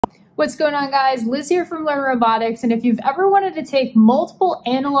What's going on, guys? Liz here from Learn Robotics, and if you've ever wanted to take multiple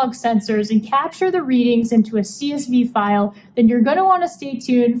analog sensors and capture the readings into a CSV file, then you're going to want to stay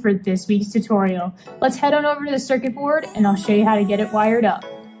tuned for this week's tutorial. Let's head on over to the circuit board and I'll show you how to get it wired up.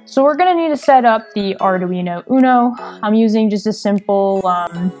 So we're going to need to set up the Arduino Uno. I'm using just a simple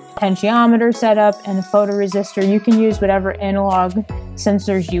potentiometer setup and a photoresistor. You can use whatever analog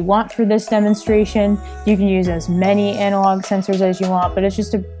sensors you want for this demonstration. You can use as many analog sensors as you want, but it's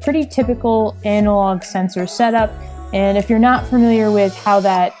just a pretty typical analog sensor setup. And if you're not familiar with how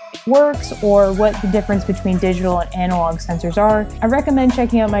that works or what the difference between digital and analog sensors are, I recommend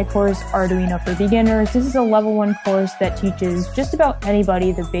checking out my course Arduino for Beginners. This is a level 1 course that teaches just about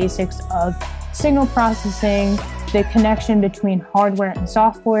anybody the basics of signal processing, the connection between hardware and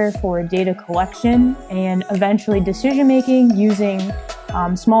software for data collection, and eventually decision making using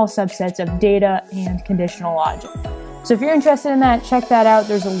small subsets of data and conditional logic. So if you're interested in that, check that out.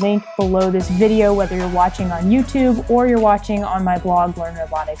 There's a link below this video, whether you're watching on YouTube or you're watching on my blog,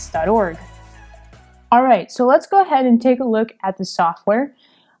 learnrobotics.org. All right, so let's go ahead and take a look at the software.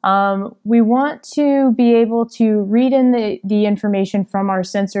 We want to be able to read in the information from our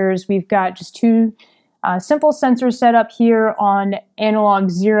sensors. We've got just two simple sensors set up here on analog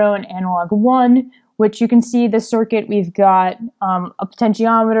 0 and analog 1, which you can see the circuit. We've got a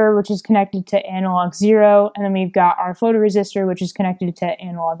potentiometer, which is connected to analog 0, and then we've got our photoresistor, which is connected to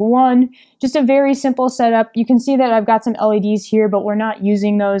analog 1. Just a very simple setup. You can see that I've got some LEDs here, but we're not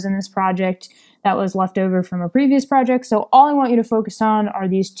using those in this project. That was left over from a previous project. So all I want you to focus on are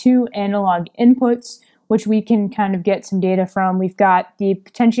these two analog inputs, which we can kind of get some data from. We've got the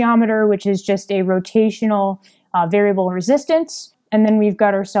potentiometer, which is just a rotational variable resistance. And then we've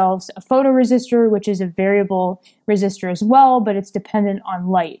got ourselves a photoresistor, which is a variable resistor as well, but it's dependent on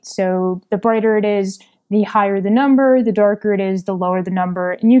light. So the brighter it is, the higher the number, the darker it is, the lower the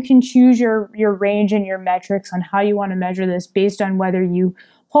number. And you can choose your range and your metrics on how you want to measure this based on whether you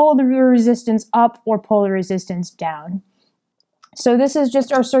pull the resistance up or pull the resistance down. So this is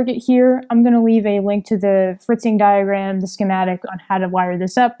just our circuit here. I'm going to leave a link to the fritzing diagram, the schematic on how to wire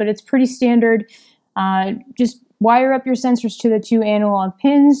this up, but it's pretty standard. Just wire up your sensors to the two analog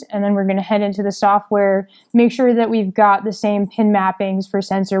pins, and then we're going to head into the software, make sure that we've got the same pin mappings for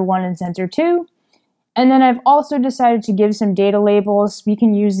sensor 1 and sensor 2. And then I've also decided to give some data labels. We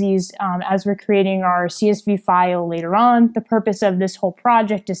can use these as we're creating our CSV file later on. The purpose of this whole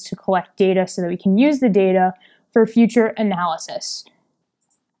project is to collect data so that we can use the data for future analysis.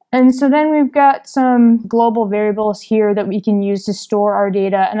 And so then we've got some global variables here that we can use to store our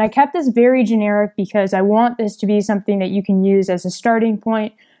data. And I kept this very generic because I want this to be something that you can use as a starting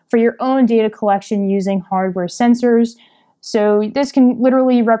point for your own data collection using hardware sensors. So this can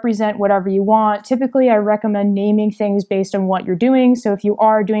literally represent whatever you want. Typically, I recommend naming things based on what you're doing. So if you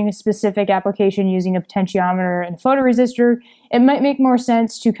are doing a specific application using a potentiometer and photoresistor, it might make more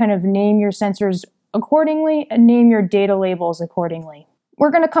sense to kind of name your sensors accordingly and name your data labels accordingly. We're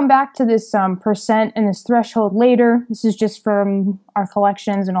going to come back to this percent and this threshold later. This is just from our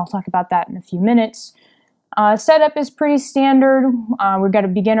collections, and I'll talk about that in a few minutes. Setup is pretty standard. We've got to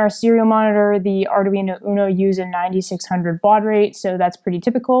begin our serial monitor. The Arduino Uno uses a 9600 baud rate, so that's pretty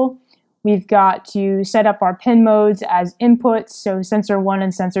typical. We've got to set up our pin modes as inputs. So sensor 1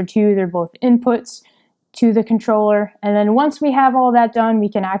 and sensor 2, they're both inputs to the controller. And then once we have all that done, we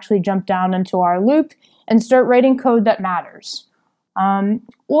can actually jump down into our loop and start writing code that matters.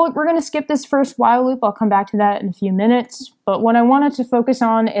 Well, we're going to skip this first while loop. I'll come back to that in a few minutes. But what I wanted to focus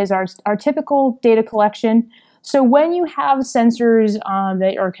on is our typical data collection. So when you have sensors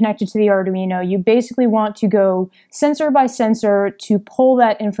that are connected to the Arduino, you basically want to go sensor by sensor to pull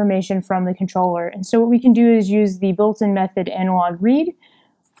that information from the controller. And so what we can do is use the built-in method analog read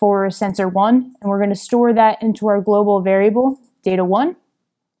for sensor 1, and we're going to store that into our global variable, data 1.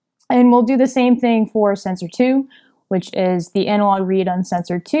 And we'll do the same thing for sensor 2, which is the analog read on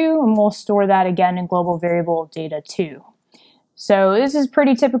sensor 2, and we'll store that again in global variable data 2. So this is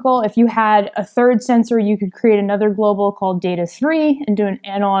pretty typical. If you had a third sensor, you could create another global called data 3 and do an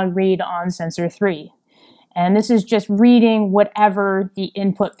analog read on sensor 3. And this is just reading whatever the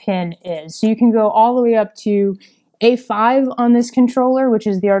input pin is. So you can go all the way up to A5 on this controller, which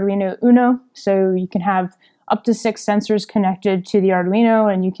is the Arduino Uno. So you can have up to 6 sensors connected to the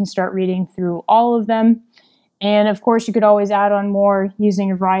Arduino, and you can start reading through all of them. And of course, you could always add on more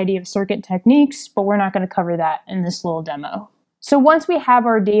using a variety of circuit techniques, but we're not going to cover that in this little demo. So once we have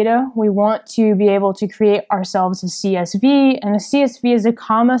our data, we want to be able to create ourselves a CSV, and a CSV is a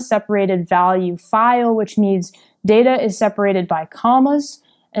comma-separated value file, which means data is separated by commas.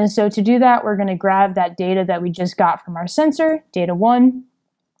 And so to do that, we're going to grab that data that we just got from our sensor, data 1,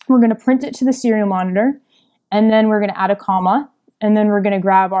 We're going to print it to the serial monitor, and then we're going to add a comma, and then we're going to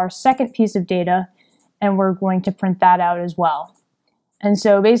grab our second piece of data, and we're going to print that out as well. And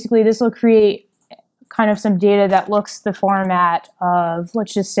so basically this will create kind of some data that looks the format of,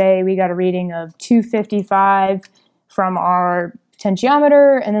 let's just say we got a reading of 255 from our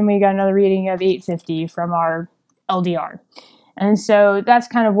potentiometer, and then we got another reading of 850 from our LDR. And so that's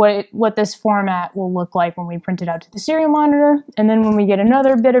kind of what this format will look like when we print it out to the serial monitor. And then when we get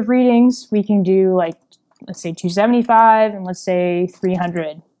another bit of readings, we can do like, let's say 275 and let's say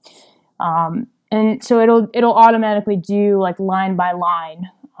 300. And so it'll automatically do like line by line.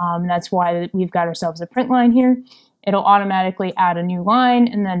 That's why we've got ourselves a print line here. It'll automatically add a new line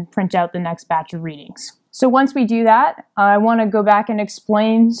and then print out the next batch of readings. So once we do that, I want to go back and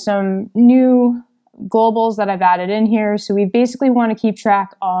explain some new globals that I've added in here. So we basically want to keep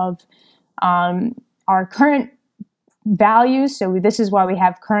track of our current values. So this is why we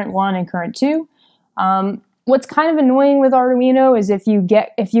have current 1 and current 2. What's kind of annoying with Arduino is if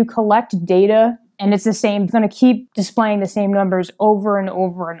you collect data and it's the same, it's going to keep displaying the same numbers over and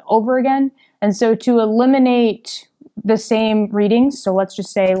over and over again. And so to eliminate the same readings, so let's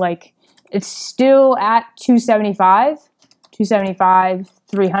just say like it's still at 275,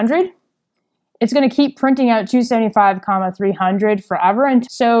 300. It's going to keep printing out 275, 300 forever. And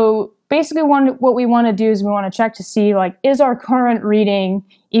so basically what we want to do is we want to check to see like, is our current reading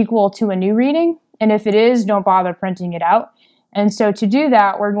equal to a new reading? And if it is, don't bother printing it out. And so to do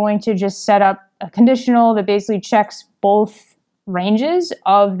that, we're going to just set up a conditional that basically checks both ranges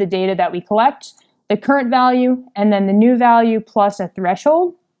of the data that we collect, the current value, and then the new value plus a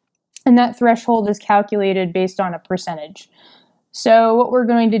threshold. And that threshold is calculated based on a percentage. So what we're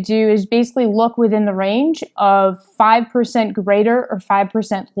going to do is basically look within the range of 5% greater or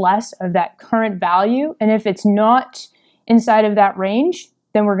 5% less of that current value. And if it's not inside of that range,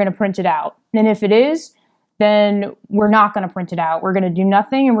 then we're going to print it out. And if it is, then we're not going to print it out. We're going to do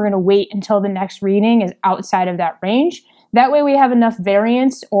nothing, and we're going to wait until the next reading is outside of that range. That way we have enough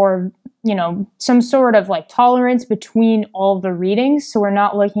variance or, some sort of like tolerance between all the readings, so we're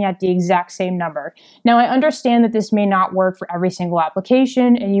not looking at the exact same number. Now, I understand that this may not work for every single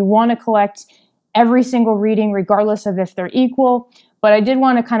application, and you want to collect every single reading regardless of if they're equal, but I did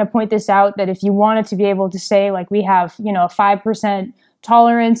want to kind of point this out that if you wanted to be able to say like we have, a 5%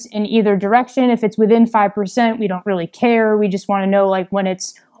 tolerance in either direction, if it's within 5%, we don't really care. We just want to know like when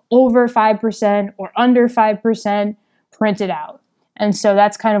it's over 5% or under 5%, print it out. And so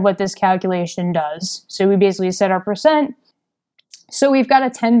that's kind of what this calculation does. So we basically set our percent. So we've got a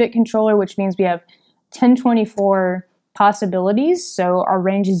 10-bit controller, which means we have 1024 possibilities. So our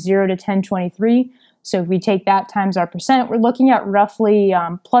range is 0 to 1023. So if we take that times our percent, we're looking at roughly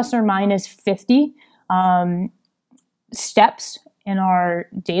plus or minus 50 steps in our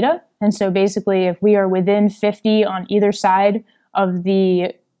data. And so basically if we are within 50 on either side of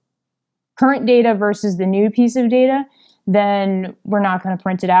the current data versus the new piece of data, then we're not going to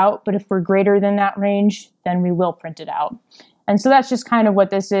print it out. But if we're greater than that range, then we will print it out. And so that's just kind of what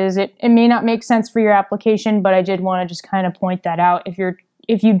this is. It may not make sense for your application, but I did want to just kind of point that out.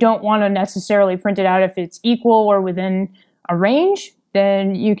 If you don't want to necessarily print it out if it's equal or within a range,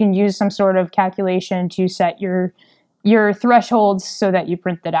 then you can use some sort of calculation to set your thresholds so that you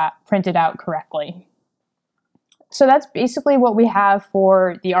print it out correctly. So that's basically what we have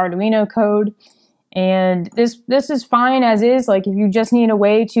for the Arduino code. And this is fine as is. Like if you just need a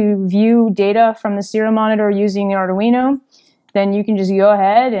way to view data from the serial monitor using the Arduino, then you can just go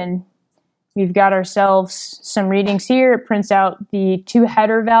ahead, and we've got ourselves some readings here. It prints out the 2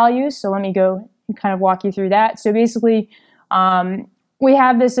 header values. So let me go and kind of walk you through that. So basically, we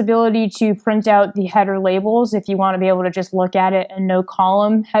have this ability to print out the header labels if you want to be able to just look at it and know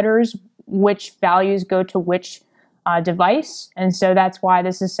column headers, which values go to which device. And so that's why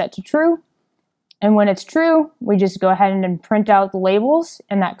this is set to true. And when it's true, we just go ahead and print out the labels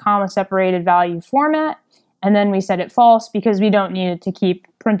in that comma separated value format. And then we set it false because we don't need it to keep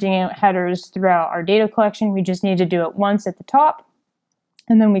printing out headers throughout our data collection. We just need to do it once at the top.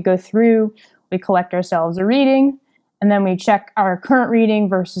 And then we go through, we collect ourselves a reading, and then we check our current reading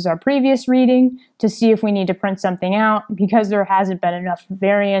versus our previous reading to see if we need to print something out. Because there hasn't been enough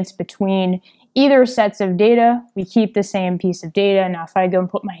variance between either sets of data, we keep the same piece of data. Now, if I go and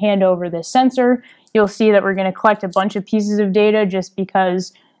put my hand over this sensor, you'll see that we're going to collect a bunch of pieces of data just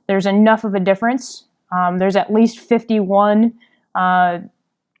because there's enough of a difference. There's at least 51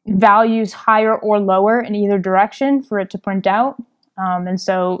 values higher or lower in either direction for it to print out. And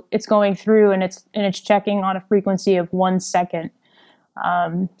so it's going through and it's checking on a frequency of 1 second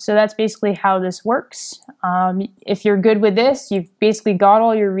So that's basically how this works. If you're good with this, you've basically got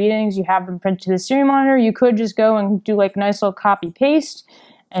all your readings, you have them printed to the serial monitor. You could just go and do like a nice little copy paste,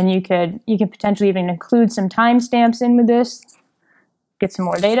 and you can potentially even include some timestamps in with this, get some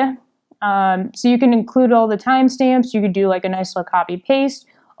more data. So you can include all the timestamps. You could do like a nice little copy paste,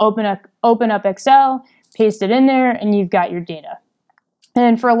 open up Excel, paste it in there, and you've got your data.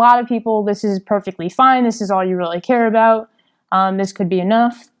 And for a lot of people, this is perfectly fine. This is all you really care about. This could be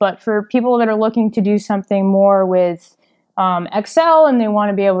enough. But for people that are looking to do something more with Excel and they want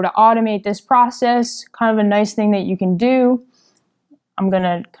to be able to automate this process, kind of a nice thing that you can do. I'm going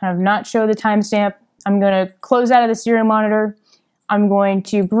to kind of not show the timestamp. I'm going to close out of the serial monitor. I'm going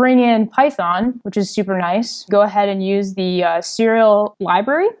to bring in Python, which is super nice. Go ahead and use the serial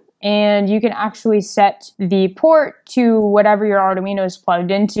library, and you can actually set the port to whatever your Arduino is plugged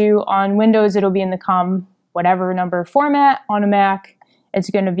into. On Windows, it'll be in the COM whatever number format. On a Mac, it's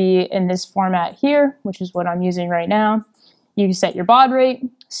going to be in this format here, which is what I'm using right now. You can set your baud rate,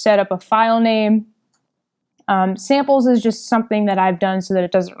 set up a file name. Samples is just something that I've done so that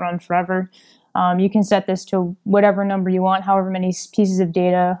it doesn't run forever. You can set this to whatever number you want, however many pieces of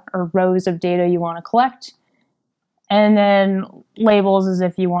data or rows of data you want to collect. And then labels is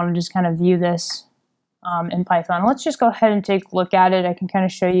if you want to just kind of view this in Python. Let's just go ahead and take a look at it. I can kind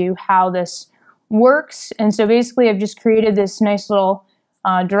of show you how this works. And so basically I've just created this nice little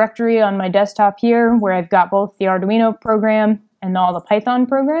directory on my desktop here where I've got both the Arduino program and all the Python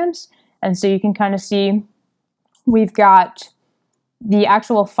programs. And so you can kind of see we've got the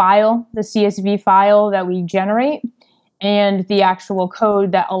actual file, the CSV file that we generate, and the actual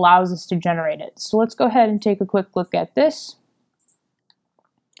code that allows us to generate it. So let's go ahead and take a quick look at this.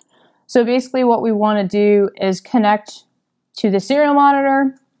 So basically what we want to do is connect to the serial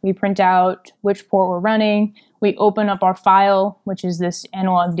monitor. We print out which port we're running. We open up our file, which is this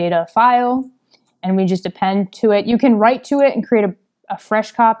analog data file, and we just append to it. You can write to it and create a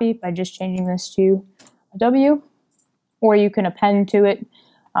fresh copy by just changing this to a W. Or you can append to it,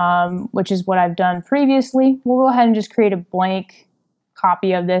 which is what I've done previously. We'll go ahead and just create a blank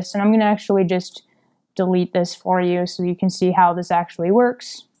copy of this, and I'm going to actually just delete this for you so you can see how this actually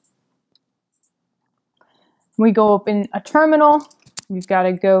works. We go open a terminal. We've got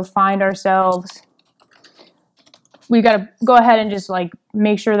to go find ourselves. We've got to go ahead and just like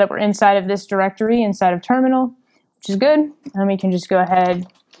make sure that we're inside of this directory, inside of terminal, which is good. And we can just go ahead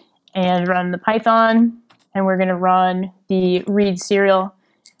and run the Python. And we're going to run the read serial.py,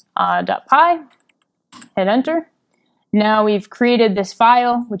 hit enter. Now we've created this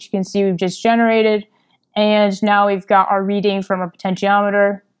file, which you can see we've just generated. And now we've got our reading from our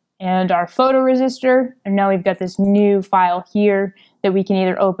potentiometer and our photoresistor. And now we've got this new file here that we can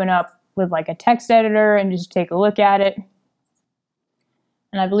either open up with like a text editor and just take a look at it.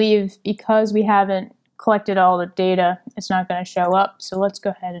 And I believe because we haven't collected all the data, it's not going to show up. So let's go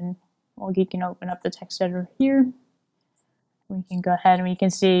ahead and you can open up the text editor here. We can go ahead and we can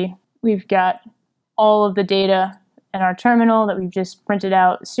see we've got all of the data in our terminal that we've just printed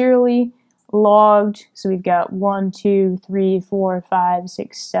out serially, logged. So we've got 1, 2, 3, 4, 5,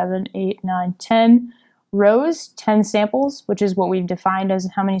 6, 7, 8, 9, 10 rows, 10 samples, which is what we've defined as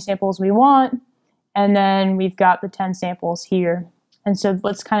how many samples we want. And then we've got the 10 samples here. And so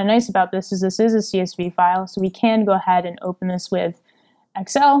what's kind of nice about this is a CSV file. So we can go ahead and open this with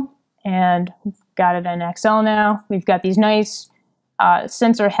Excel. And got it in Excel now. We've got these nice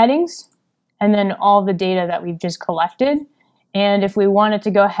sensor headings and then all the data that we've just collected. And if we wanted to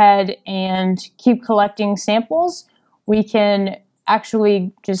go ahead and keep collecting samples, we can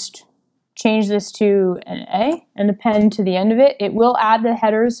actually just change this to an A and append to the end of it. It will add the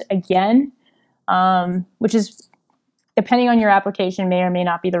headers again, which is, depending on your application, may or may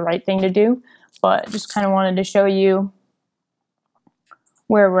not be the right thing to do. But just kind of wanted to show you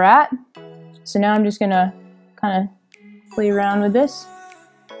where we're at. So now I'm just going to kind of play around with this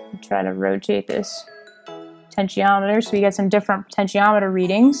and try to rotate this potentiometer so we get some different potentiometer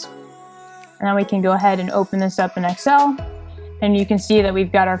readings. And then we can go ahead and open this up in Excel, and you can see that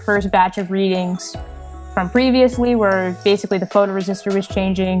we've got our first batch of readings from previously where basically the photoresistor was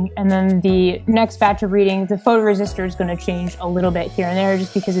changing, and then the next batch of readings, the photoresistor is going to change a little bit here and there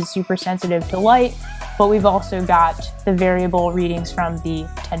just because it's super sensitive to light. But we've also got the variable readings from the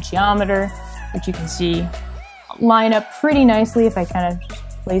potentiometer, which you can see line up pretty nicely if I kind of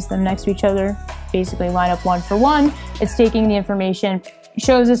just place them next to each other, basically line up one for one. It's taking the information,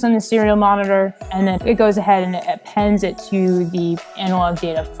 shows us on the serial monitor, and then it goes ahead and it appends it to the analog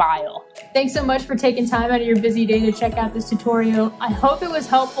data file. Thanks so much for taking time out of your busy day to check out this tutorial. I hope it was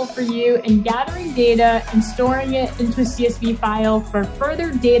helpful for you in gathering data and storing it into a CSV file for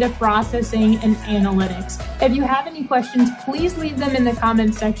further data processing and analytics. If you have any questions, please leave them in the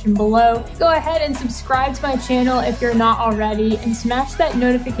comments section below. Go ahead and subscribe to my channel if you're not already, and smash that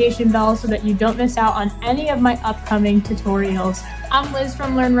notification bell so that you don't miss out on any of my upcoming tutorials. I'm Liz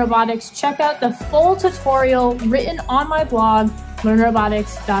from Learn Robotics. Check out the full tutorial written on my blog,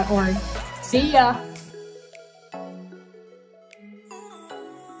 learnrobotics.org. See ya!